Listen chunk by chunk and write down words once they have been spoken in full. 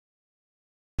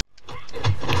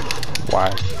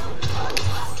Why?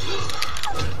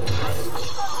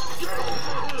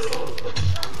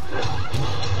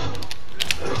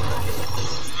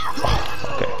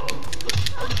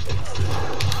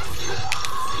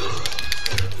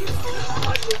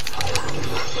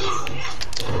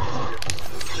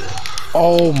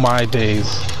 Oh my days.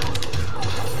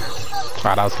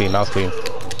 Ah, that was clean, that was clean.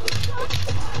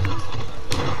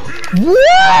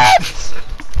 What?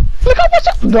 Look how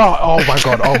much. No, oh my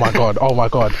god, oh my god, oh my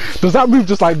god. Does that move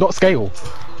just like not scale?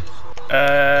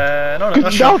 No, not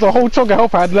That sure. was a whole chunk of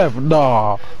health I had left.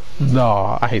 Nah,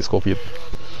 nah, I hate Scorpion.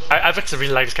 I've actually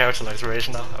really like this character, like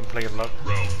Duration now. I'm playing it a lot.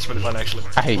 It's really fun actually.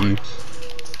 I hate you.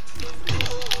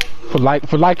 For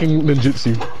liking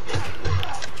ninjutsu.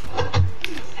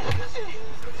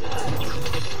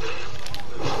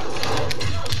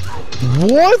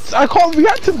 What? I can't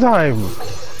react in time.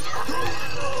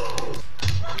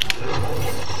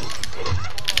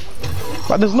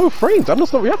 Like there's no frames. I'm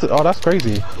just not reacting. Oh, that's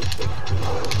crazy.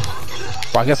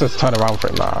 But I guess it's turn around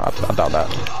frame. Nah, I doubt that.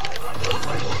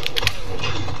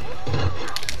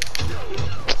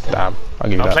 Damn, I'll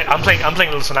give you that. I'm playing a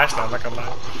little so nice now. I'm not gonna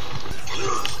lie.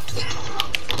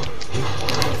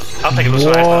 I'm playing a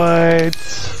little so nice now.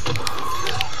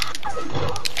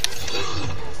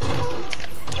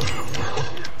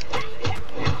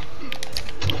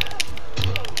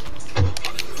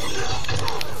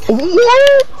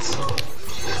 What?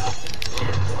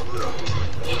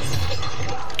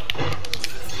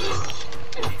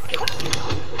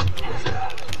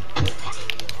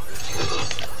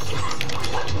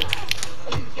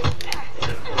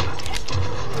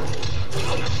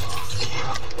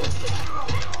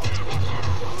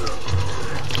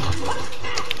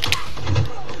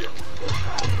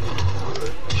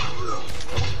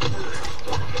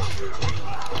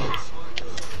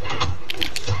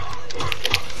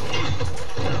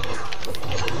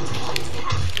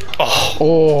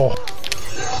 Oh.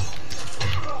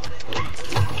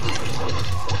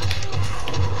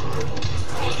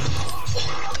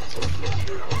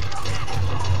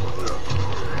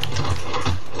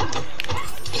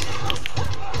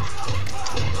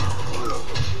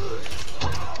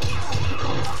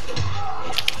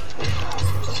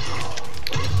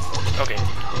 Okay.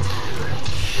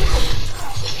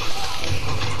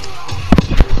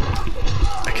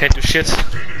 I can't do shit.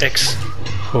 X.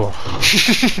 Oh.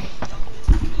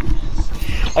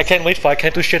 I can't wait for I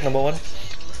can't do shit number 1.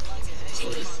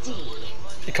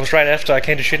 It comes right after I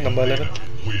can't do shit number 11.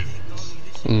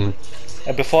 Mm.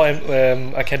 And before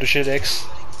I can't do shit X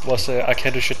was I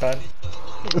can't do shit 9.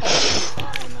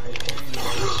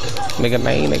 Nigga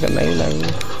nay.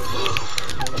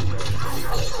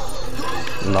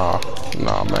 Nah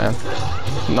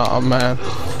man.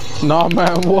 Nah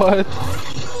man, what?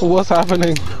 What's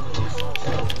happening?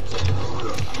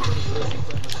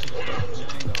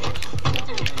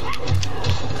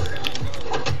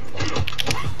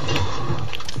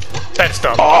 That's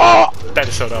dumb. Oh! That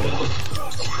is so dumb.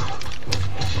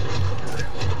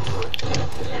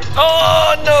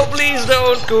 Oh no, please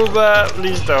don't, Gooba.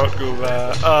 Please don't,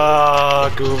 Gooba.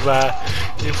 Oh, Gooba.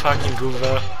 You fucking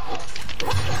Gooba.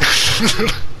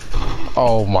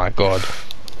 Oh my god.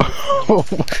 Oh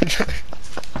my god.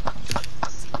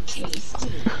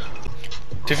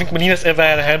 Do you think Melina's ever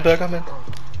had a hamburger, man?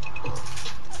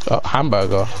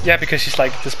 Hamburger? Yeah, because she's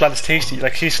like, this blood is tasty.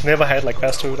 Like, she's never had like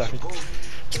fast food, I think.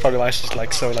 That's probably why she's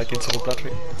like so like into the blood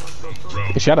food.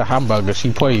 If she had a hamburger,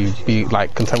 she'd probably be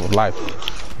like content with life.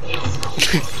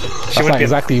 That's like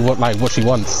exactly what she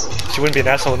wants. She wouldn't be an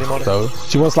asshole anymore. So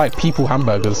she wants like people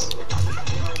hamburgers.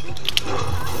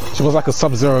 She wants like a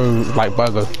Sub-Zero like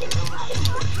burger.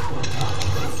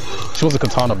 She wants a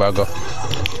katana burger.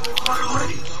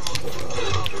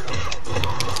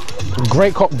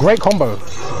 Great combo.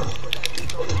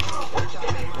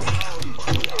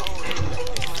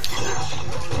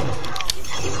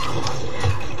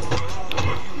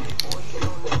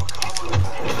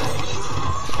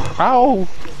 Ow!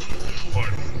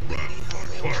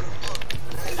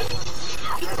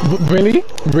 Really?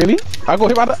 Really? I got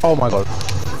hit by that? Oh my god.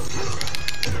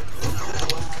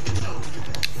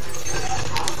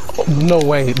 Oh, no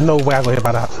way I got hit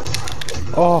by that.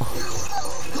 Oh.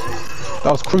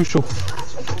 That was crucial.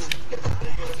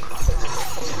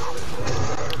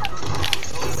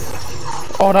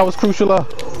 Oh, that was crucial.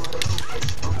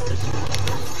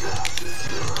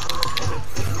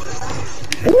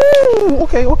 Ooh,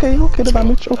 okay, the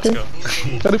damage, okay. I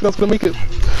don't think that's gonna make it.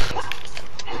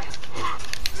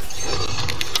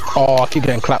 Oh, I keep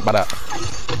getting clapped by that.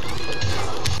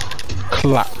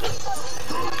 Clapped.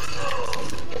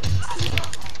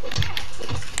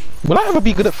 Will I ever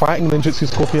be good at fighting ninjutsu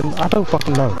Scorpion? I don't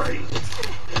fucking know.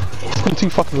 It's been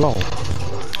too fucking long.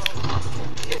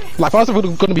 Like, if I was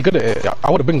gonna be good at it,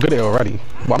 I would have been good at it already.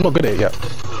 But I'm not good at it yet.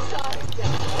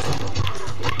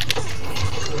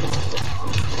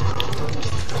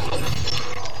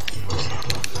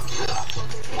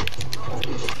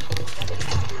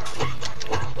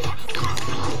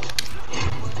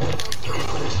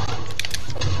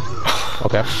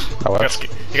 Okay, that works.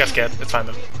 You got scared. It's fine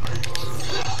then.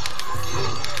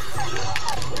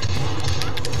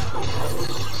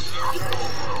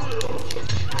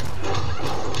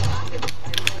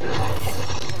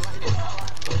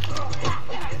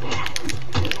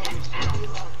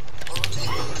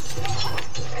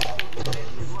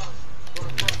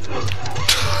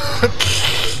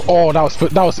 Oh, that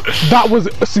was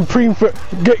a supreme foot.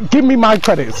 Give me my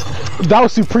credits. That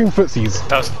was supreme footsies.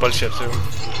 That was bullshit too.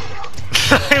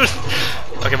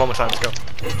 Okay, one more time. Let's go.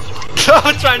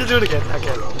 I'm trying to do it again. I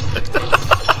can't.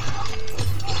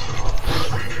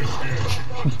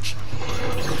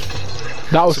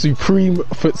 That was supreme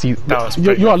footsie. That was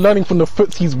you are learning from the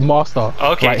footsies master.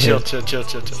 Okay, right chill.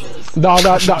 No,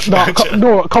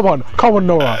 Nora, come on,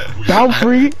 Nora. Down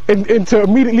 3 into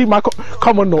immediately my.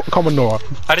 Come on, Nora.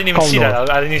 I didn't even see that.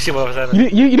 I didn't even see what was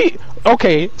happening. You need.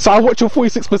 Okay, so I watch your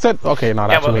 46%. Okay, no,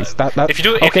 that makes that. If you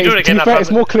do it again, to be fair,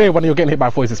 it's more clear when you're getting hit by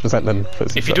 46% than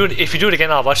 50%. If you do it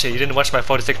again, I'll watch it. You didn't watch my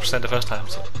 46% the first time,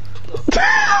 so.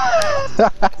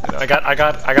 I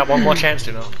got one more chance,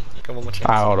 you know. Got one more chance.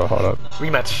 Hold on.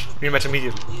 Rematch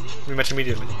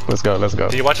immediately. Let's go.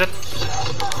 Did you watch it?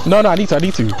 No, I need to.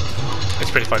 It's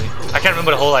pretty funny. I can't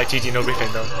remember the whole like GG no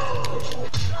briefing though.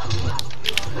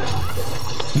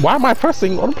 Why am I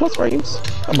pressing on plus frames?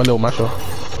 I'm a little masher.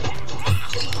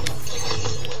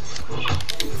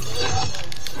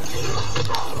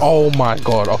 Oh my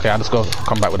god. Okay, I just go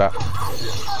come back with that.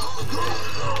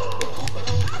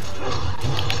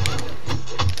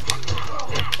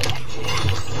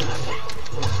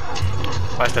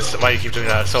 Why you keep doing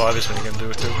that? It's so obvious when you can do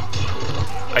it too.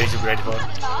 I used to be ready for it.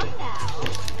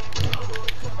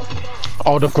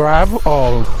 Oh, the grab?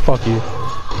 Oh, fuck you.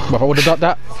 But if I would have done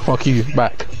that, fuck you,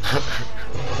 back.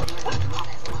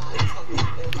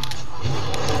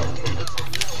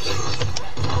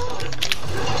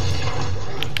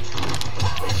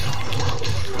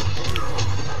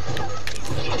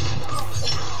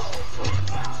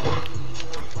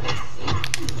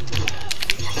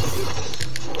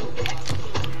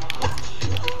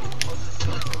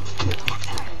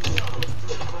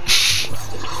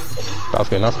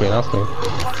 That's clean.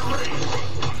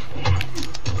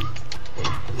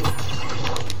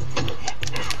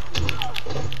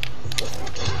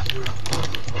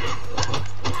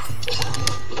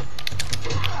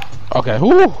 Okay,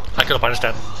 whoo! I could have punished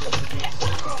that.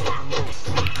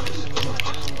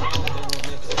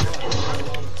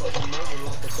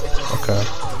 Okay.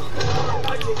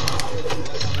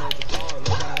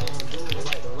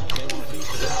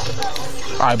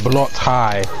 I blocked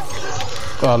high.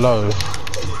 Low. If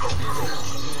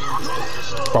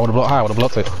I would have blocked high, I would have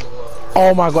blocked it.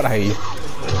 Oh my god, I hate you.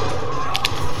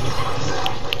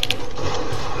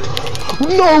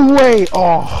 No way!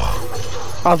 Oh.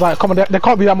 I was like, come on, there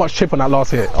can't be that much chip on that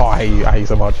last hit. Oh, I hate you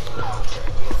so much.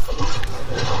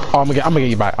 Oh, I'm gonna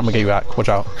get you back. Watch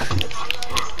out.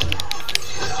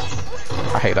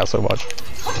 I hate that so much.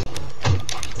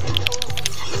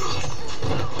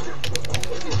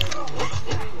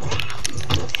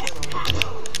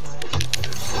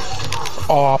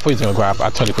 Oh, I thought he was gonna grab. I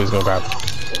totally thought he was gonna grab.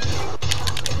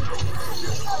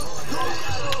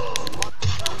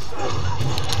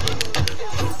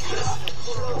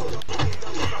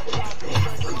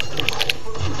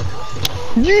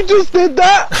 You just did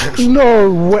that? No,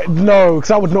 wait, no,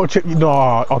 because I would not chip you.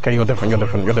 No, okay, you're different.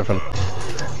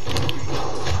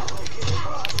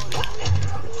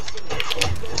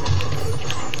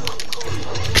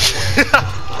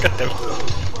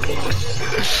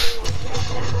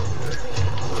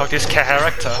 Fuck this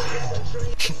character.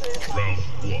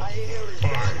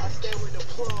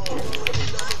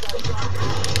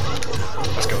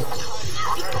 Let's go.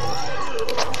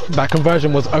 That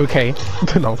conversion was okay.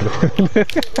 No, I'm kidding.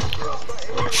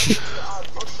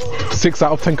 6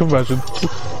 out of 10 conversion.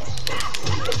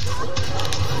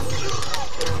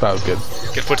 That was good.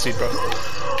 Good foot seat, bro.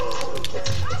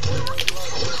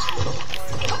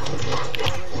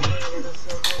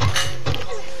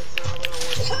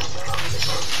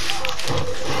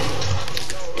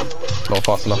 Not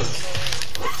fast enough.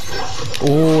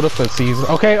 Oh, the footsies.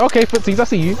 Okay, footsies. I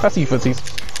see you, footsies.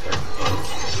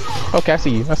 Okay, I see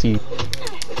you.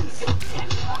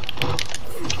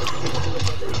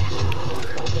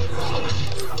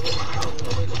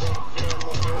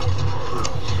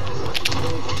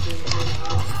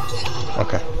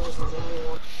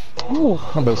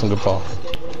 I built some good path.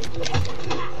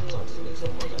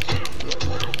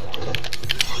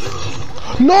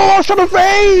 No, I was trying to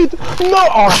fade! No!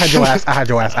 Oh, I had your ass, I had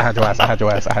your ass, I had your ass, I had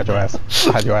your ass, I had your ass,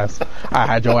 I had your ass, I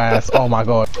had your ass, oh my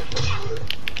god.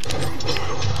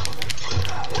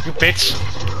 You bitch.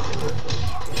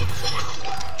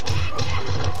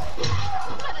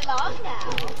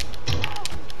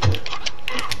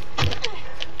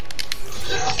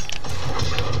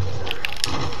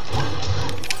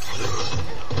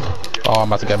 Oh, I'm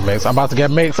about to get mixed, I'm about to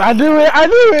get mixed, I knew it, I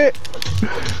knew it!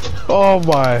 Oh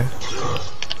my.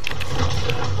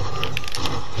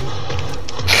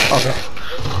 Okay.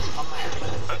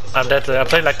 I'm dead. I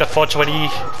played like the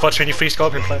 423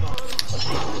 Scorpion play.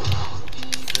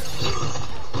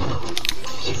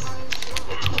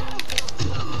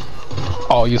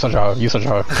 Oh, you such a hoe, you such a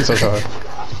hoe, you such a hoe,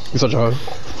 you such a hoe.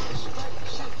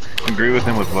 Agree with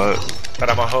him with what? That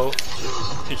I'm a hoe.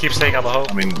 He keeps saying I'm a hoe.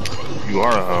 I mean, you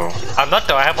are a hoe. I'm not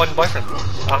though, I have one boyfriend.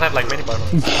 I don't have like many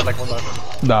boyfriends. I have like one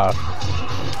boyfriend. Nah.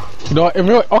 You know what,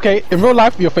 in real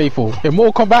life you're faithful. In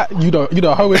Mortal Kombat, you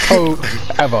the hoest hoe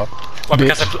ever. What, bitch.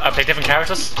 because I play different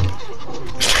characters?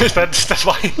 That's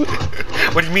why.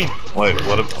 What do you mean? Wait,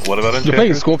 what about You're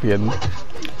playing Enchantress? Scorpion.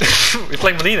 We're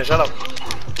playing Melina, shut up.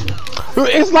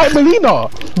 It's like Melina!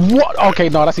 What? Okay,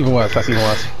 no, that's even worse, that's even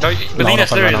worse. No, Melina's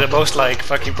no, literally no. the most like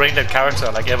fucking brain dead character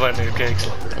like ever in the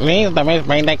MKX. Means the most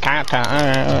brain dead character.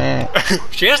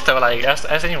 She is though, like as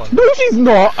anyone. No, she's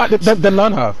not. Then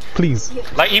learn her, please.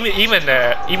 Like even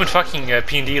fucking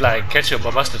P&D like Ketchup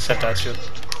or Mustard said that shit.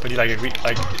 But you like agree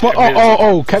like. But,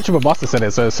 Ketchup and Mustard said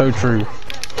it, so it's so true.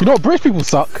 You know what, British people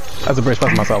suck. As a British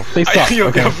person myself, they suck.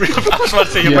 Okay? I was about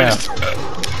to say you're Yeah. British.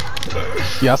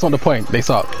 Yeah, that's not the point. They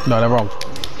suck. No, they're wrong.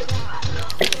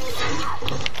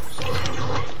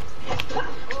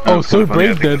 Oh, so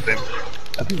funny. brave then.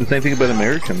 I think the same thing about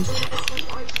Americans.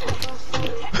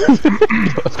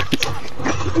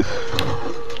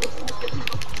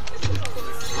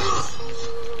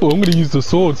 Oh, I'm gonna use the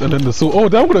swords and then the sword. Oh,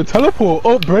 then I'm gonna teleport.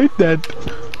 Oh, brave dead.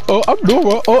 Oh, I'm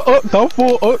Nora. Oh,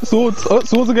 downfall. Oh, swords. Oh,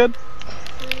 swords again.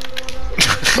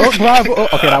 Oh, grab. Oh,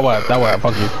 okay, that worked. That worked.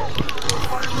 Fuck you.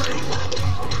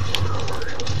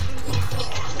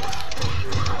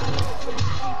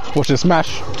 Watch this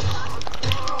smash.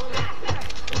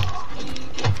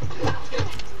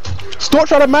 Stop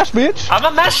trying to mash, bitch! I'm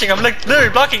not mashing, I'm like literally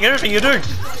blocking everything you're doing.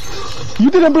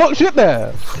 You didn't block shit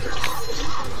there!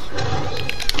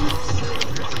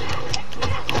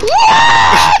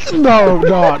 No,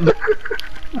 no, no.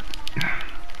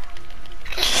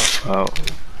 Oh,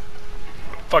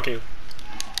 Fuck you.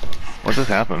 what just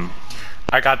happened?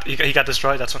 He got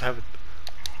destroyed, that's what happened.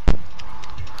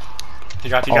 He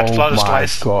got Oh flawless my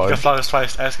twice. God. He got flawless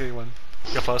twice, ask anyone.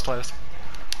 He got flawless twice.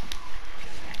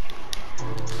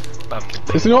 No, I'm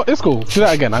kidding. It's cool. Do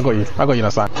that again. I got you. I got you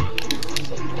next time.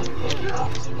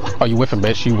 Oh, you whiffing,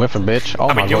 bitch. You whiffing, bitch.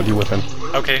 Oh my god, you whiffing.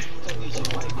 Okay.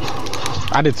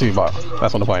 I did too, but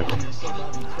that's not the point.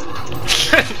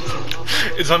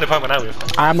 It's only the point when I whiff.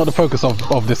 I am not the focus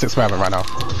of this experiment right now.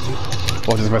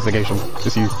 Or this investigation.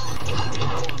 Just you.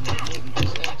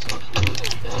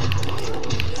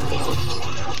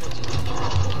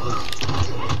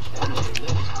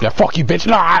 Yeah, fuck you, bitch.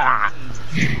 Nah.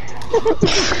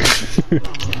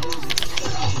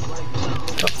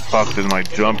 The fuck did my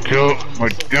jump to? My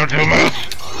jump to miss?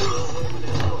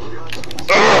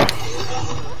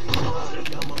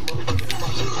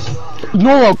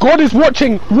 Nora, God is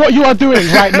watching what you are doing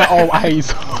right now. Oh, I hate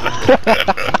you.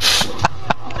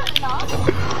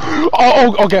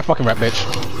 Oh, get fucking rep, bitch.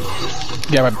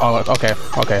 Yeah, rep. Oh, okay,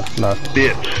 no.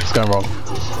 Bitch. It's going wrong.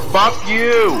 Fuck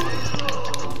you!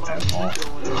 Asshole.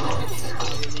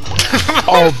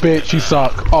 Oh, bitch, you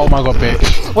suck. Oh my god,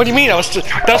 bitch. What do you mean? That was the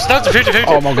 50-50.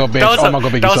 Oh my god, bitch. Oh my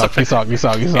god, bitch, you suck. You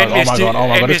suck. Oh my god. Oh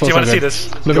my god. This do you want to see this?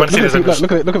 Look at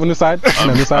it from this side.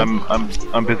 And this side.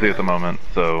 I'm busy at the moment,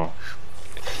 so.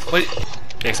 Wait.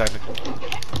 Yeah, exactly.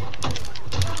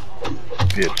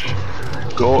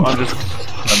 Bitch. Go. I'm just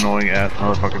annoying ass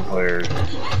motherfucking player.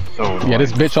 So annoying. Yeah,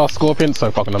 this bitch ass Scorpion, so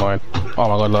fucking annoying. Oh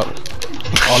my god, look.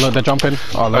 Oh look, they're jumping.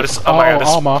 Oh look. Oh my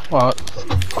god, armor.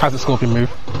 Classic Scorpion move.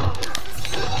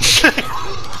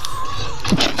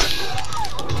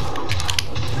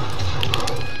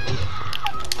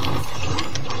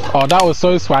 Oh, that was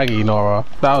so swaggy, Nora.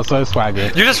 That was so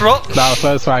swaggy. You just roll. That was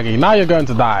so swaggy. Now you're going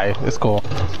to die. It's cool.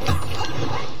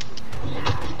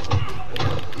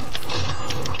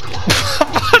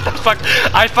 What the fuck?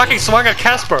 I fucking swung at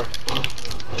Casper.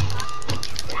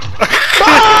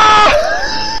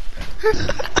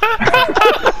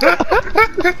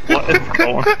 What is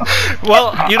going on?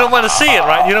 Well, you don't want to see it,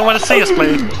 right? You don't want to see us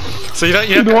play. So you don't.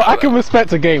 You know what? I can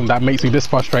respect a game that makes me this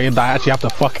frustrated that I actually have to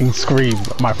fucking scream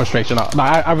my frustration out. No,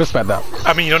 I respect that.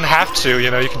 I mean, you don't have to. You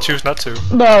know, you can choose not to.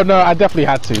 No, I definitely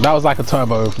had to. That was like a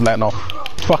turbo letting off.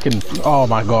 Fucking. Oh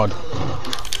my god.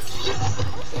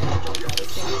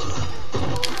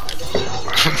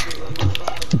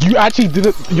 You actually did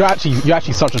it. You're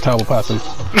actually such a terrible person.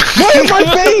 Where is my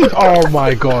face? Oh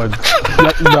my god.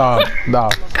 No.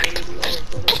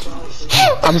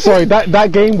 I'm sorry.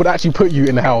 That game would actually put you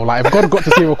in hell. Like, if God got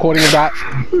to see a recording of that,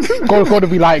 God would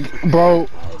be like, bro,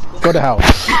 go to hell.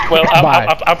 Well,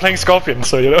 I'm playing Scorpion,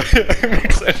 so you know, it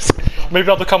makes sense. Maybe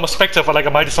I'll become a Spectre for like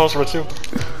a Mighty Sorcerer too.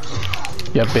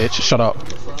 Yeah, bitch. Shut up.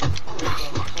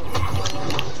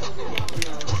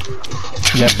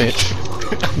 Yeah, bitch.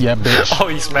 Yeah, bitch. Oh,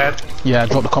 he's mad. Yeah,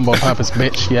 drop the combo on purpose,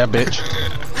 bitch. Yeah, bitch.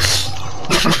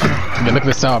 Yeah, look at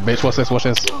this sound, bitch. Watch this, watch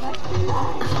this.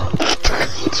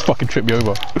 Just fucking trip me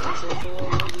over.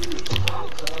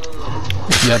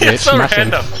 Yeah, bitch. It's so Smashing.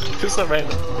 random. It's so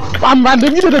random. I'm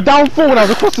random. You did a down forward. I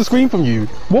was across the screen from you.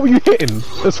 What were you hitting?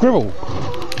 A squirrel.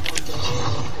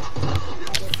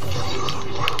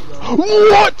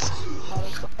 What?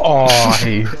 Oh,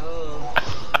 hey.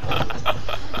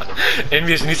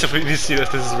 Envious needs to see this.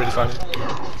 This is really funny.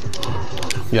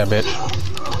 Yeah, bitch.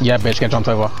 Yeah, bitch. Get jumped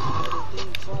over.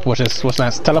 Watch this. What's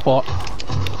next? Teleport.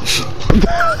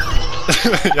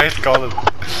 You have to call it.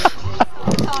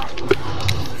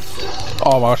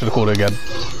 Oh my, I should have called it again.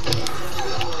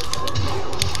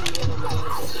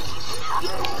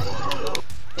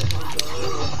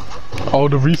 Oh,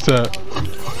 the reset.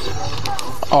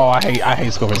 Oh, I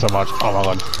hate Scorpion so much. Oh my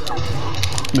god.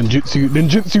 Ninjutsu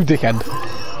dickhead.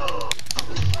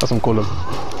 That's what I'm calling him.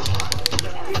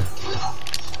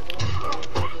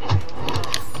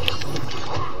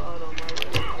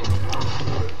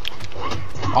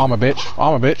 Armor bitch.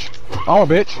 Armor bitch. Armor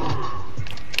bitch.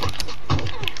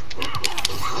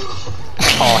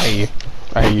 Oh, I hate you.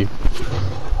 I hate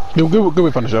you. Good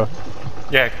with Punisher.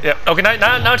 Yeah. Okay,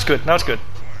 now it's good. Now it's good.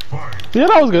 Yeah,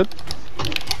 that was good.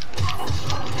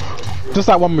 Just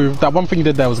that one move, that one thing you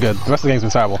did there was good. The rest of the game's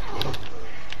been terrible.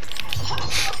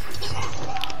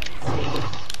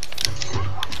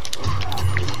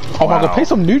 Oh my god, play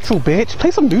some neutral, bitch.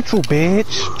 Play some neutral,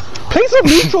 bitch. Play some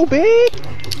neutral,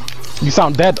 bitch. You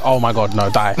sound dead. Oh my god, no,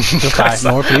 die. Just die.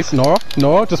 Nora, please.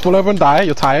 Nora, just fall over and die.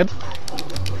 You're tired.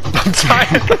 I'm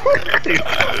tired.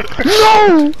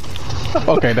 No!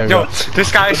 Okay, there we go.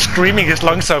 This guy is screaming his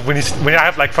lungs out when I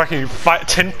have like fucking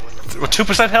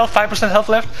 2% health, 5% health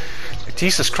left. Like,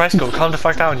 Jesus Christ, go calm the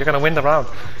fuck down. You're gonna win the round.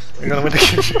 You're gonna win the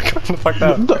game. Calm the fuck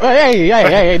down. Hey,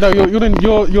 no, you're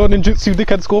ninjutsu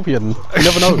dickhead Scorpion. You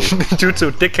never know.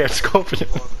 Ninjutsu dickhead Scorpion.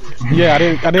 Yeah,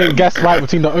 I didn't guess right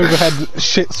between the overhead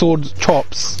shit sword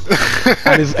chops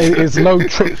and his low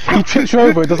trip. He trips you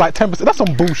over. It does like 10%. That's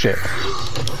some bullshit.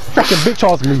 Fucking bitch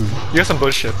ass move. You're some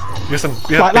bullshit.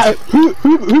 Like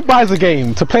who buys a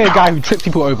game to play a guy who trips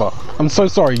people over? I'm so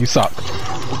sorry, you suck.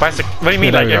 What do you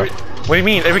mean? Yeah, what do you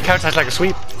mean? Every character has like a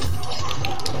sweep.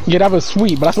 Yeah, that was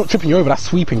sweep, but that's not tripping you over. That's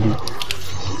sweeping you.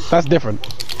 That's different.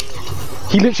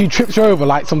 He literally trips you over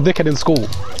like some dickhead in school.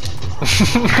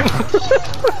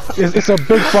 It's a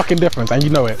big fucking difference, and you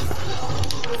know it.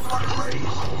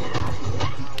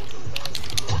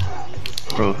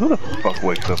 Bro, who the fuck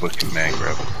wakes up with command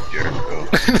grab Jericho?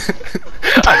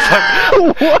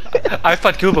 I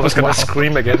thought Gooba was gonna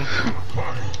scream again.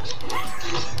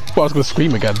 Well, I was gonna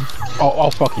scream again. Oh,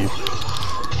 fuck you.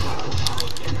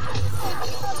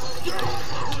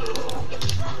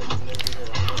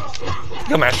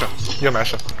 You're Masher. You're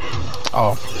Masher.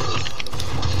 Oh.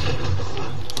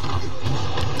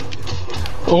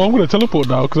 Oh, I'm gonna teleport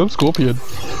now because I'm Scorpion.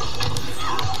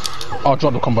 Oh,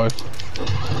 drop the combo.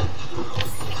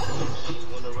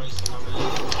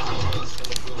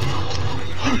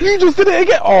 You just did it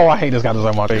again! Oh, I hate this guy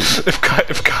so much. If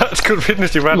God could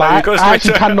witness you right now, Like, you go I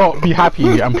actually cannot be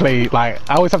happy and play, like,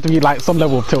 I always have to be like some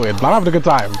level of tilted. But I'm having a good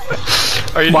time.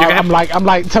 I'm like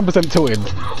 10% tilted.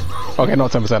 Okay,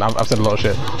 not 10%, I've said a lot of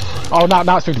shit. Oh, now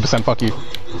it's 50%, fuck you.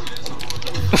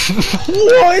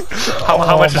 What?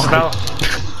 How much is it now?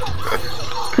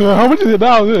 How much is it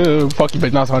now? Fuck you,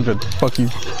 bitch, now it's 100. Fuck you.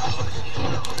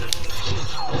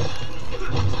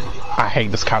 I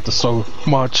hate this character so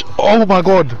much. Oh my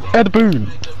god, Ed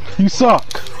Boon, you suck.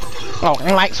 Oh,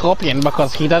 I like Scorpion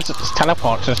because he does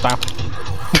teleports and stuff.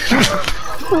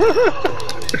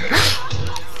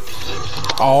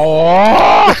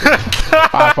 Oh!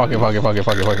 Ah, fuck it. Oh,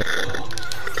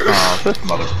 this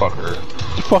motherfucker.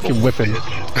 You fucking whipping.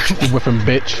 You whipping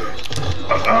bitch.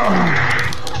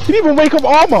 You didn't even wake up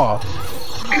armor!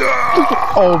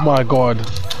 Oh my god.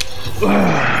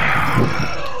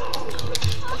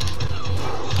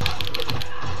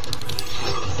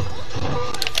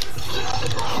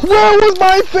 Where was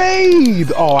my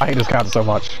fade? Oh, I hate this character so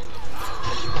much.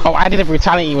 Oh, I did a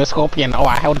brutality with Scorpion. Oh,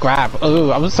 I held grab.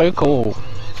 Oh, I was so cool.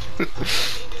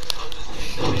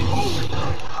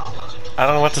 I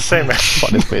don't know what to say, man.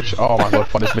 Fuck this bitch. Oh my god,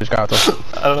 fuck this bitch character.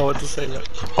 I don't know what to say, man.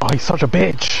 Oh, he's such a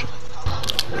bitch.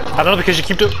 I don't know because you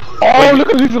keep doing. Oh, wait. look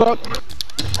at this luck.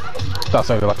 That's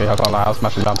so lucky. I can't lie. I'll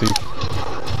smash him down too.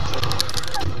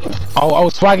 Oh,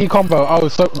 swaggy combo. Oh,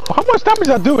 so how much damage is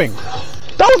that doing?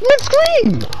 That was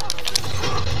mid-screen.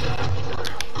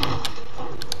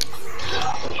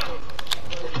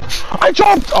 I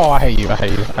jumped. Oh, I hate you. I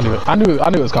hate you. I knew it. I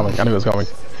knew it was coming. I knew it was coming.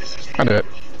 I knew it.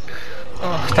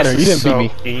 Oh, I knew it. You didn't so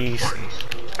beat me. Easy.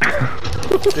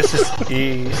 This is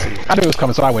easy. I knew it was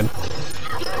coming, so I win.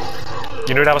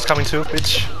 You knew that was coming too,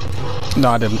 bitch? No,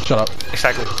 I didn't. Shut up.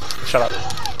 Exactly. Shut up.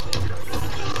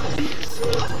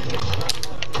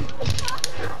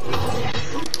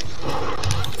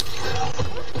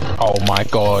 Oh my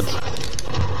god.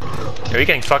 Yo, you're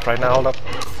getting fucked right now, hold up.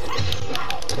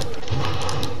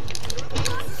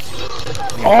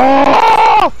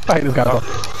 Oh! I hate this guy. Oh.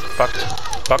 Fucked.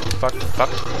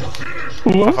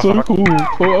 Oh, I'm so cool.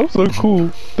 Oh, I'm so cool.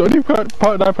 The only part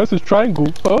that I press is triangle.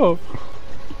 Oh.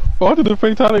 Oh, I did the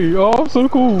fatality. Oh, I'm so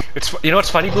cool. It's, you know what's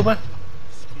funny, Gooba?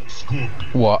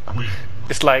 What?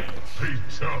 It's like,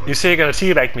 you say you're gonna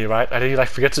teabag me, right? And then you like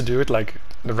forget to do it like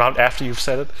the round after you've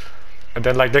said it. And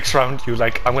then like next round you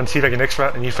like, I'm gonna teabag you next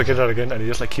round, and you forget it again, and it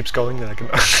just like keeps going like an,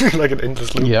 like an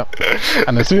endless loop. Yep.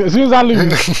 And as soon as I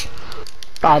lose,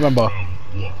 I remember.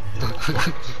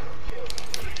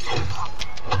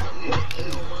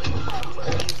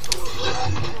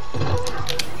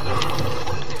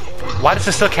 Why does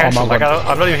it still cancel? Oh like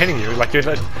I'm not even hitting you. Like you're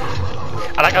like,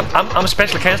 I'm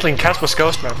especially canceling Casper's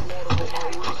Ghost, man.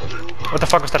 What the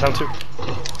fuck was that L2?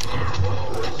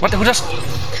 What? Who just?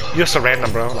 You're so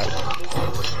random, bro. Like.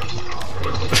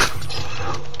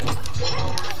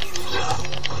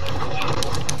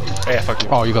 Yeah, fuck you.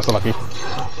 Oh, you got so lucky.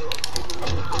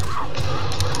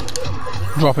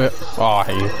 Drop it. Oh, I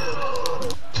hate you.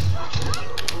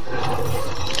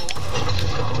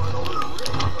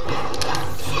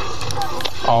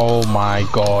 Oh my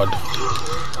god.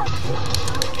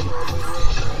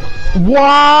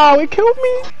 Wow, it killed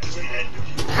me!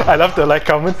 I love the like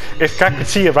comment. If Kak could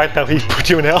see you right now, he'd put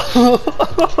you in hell.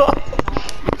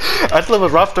 That's a little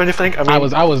bit rough, don't you think? I mean,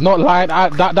 I was not lying.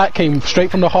 That came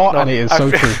straight from the heart, and it is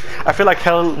so true. I feel like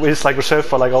hell is like reserved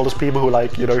for like all those people who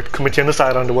like, you know, commit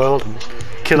genocide on the world and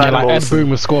kill animals. Like Ed Boon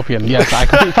with Scorpion. Yes, I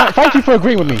completely, thank you for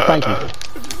agreeing with me. Thank you.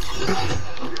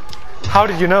 How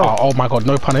did you know? Oh my god,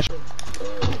 no punish.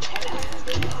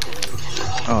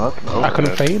 Oh, that's I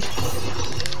couldn't fade.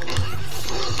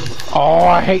 Oh,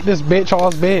 I hate this bitch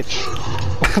ass bitch.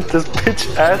 This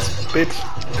bitch ass bitch.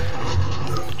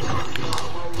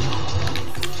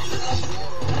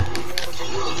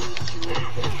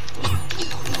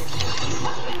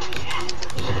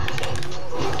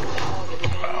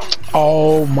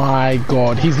 Oh my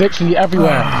god, he's literally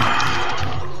everywhere.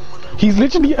 He's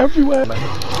literally everywhere.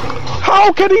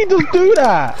 How can he just do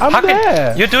that? I'm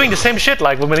there. You're doing the same shit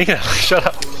like when Malika. Shut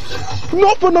up.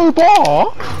 Not for no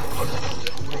bar.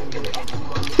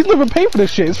 He's never paid for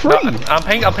this shit. It's free. No, I'm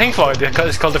paying for it because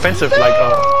it's called defensive, like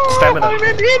stamina. I'm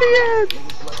an idiot.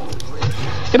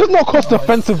 It does not cost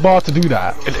defensive bar to do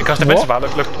that. It costs defensive bar.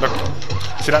 Look.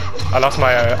 See that? I lost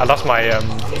my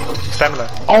stamina.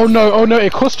 Oh no!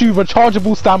 It cost you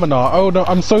rechargeable stamina. Oh no!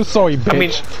 I'm so sorry,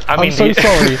 bitch. I'm so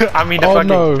sorry. I mean, oh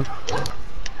no!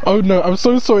 Oh no! I'm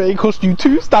so sorry. It cost you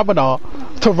 2 stamina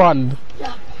to run,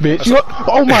 bitch.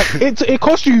 Oh my! It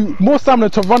cost you more stamina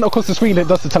to run across the screen than it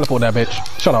does to teleport there, bitch.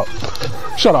 Shut up!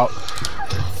 Shut up!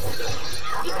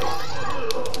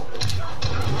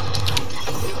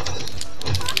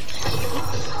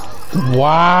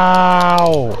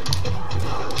 Wow!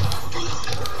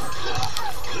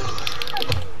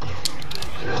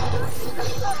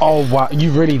 Oh wow,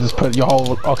 you really just put your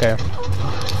whole... okay.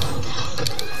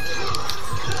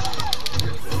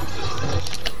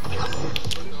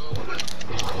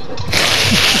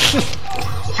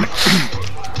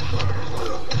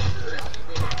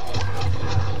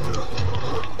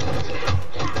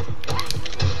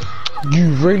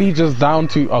 You really just down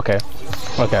to... okay.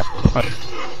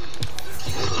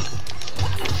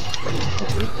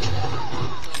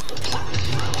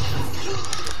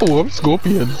 Oh, I'm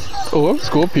Scorpion.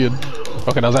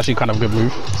 Okay, that was actually kind of a good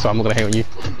move, so I'm not gonna hate on you.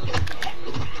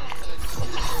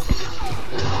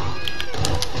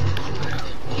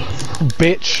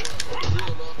 Bitch.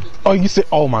 Oh, you said...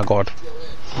 oh my god.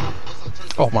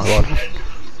 Oh my god.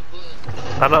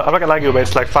 I'm not gonna lie, you, but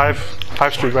it's like 5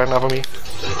 streak right now for me.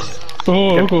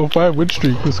 Oh, I got a 5-win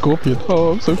streak with Scorpion.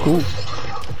 Oh, I'm so cool.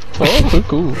 Oh, I'm so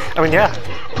cool. I mean, yeah.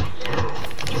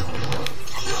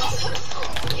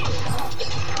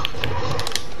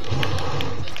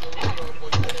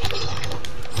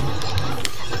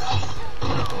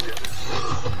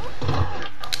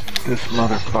 This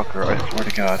motherfucker, I swear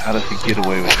to God, how does he get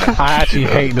away with that? I actually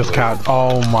hate this cat.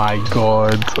 Oh my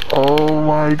god. Oh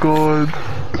my god.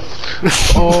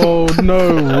 Oh,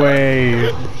 no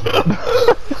way.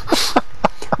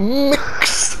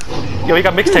 Mix. Yo, we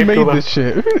got Who mixtape, made Gooba. this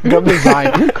shit? Who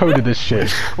designed? Who coded this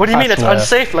shit? What do you I mean? It's swear.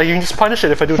 unsafe. Like, you can just punish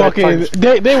it if I do Fucking,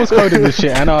 that. they was coding this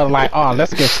shit, and I was like, oh,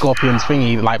 let's give Scorpion's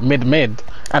thingy like mid,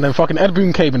 and then fucking Ed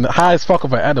Boon came in high as fuck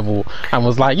of an edible and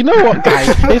was like, you know what, guys,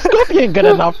 is Scorpion good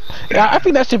enough? I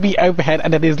think that should be overhead,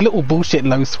 and then his little bullshit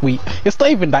low sweet. It's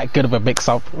not even that good of a mix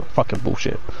up. Fucking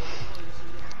bullshit.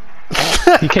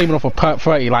 He came in off a perp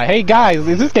 30, like, hey guys,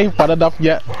 is this game fun enough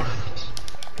yet?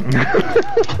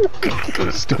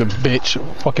 Stupid bitch,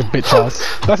 fucking bitch ass.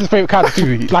 That's his favorite kind of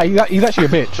TV. Like, he's actually a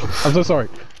bitch. I'm so sorry.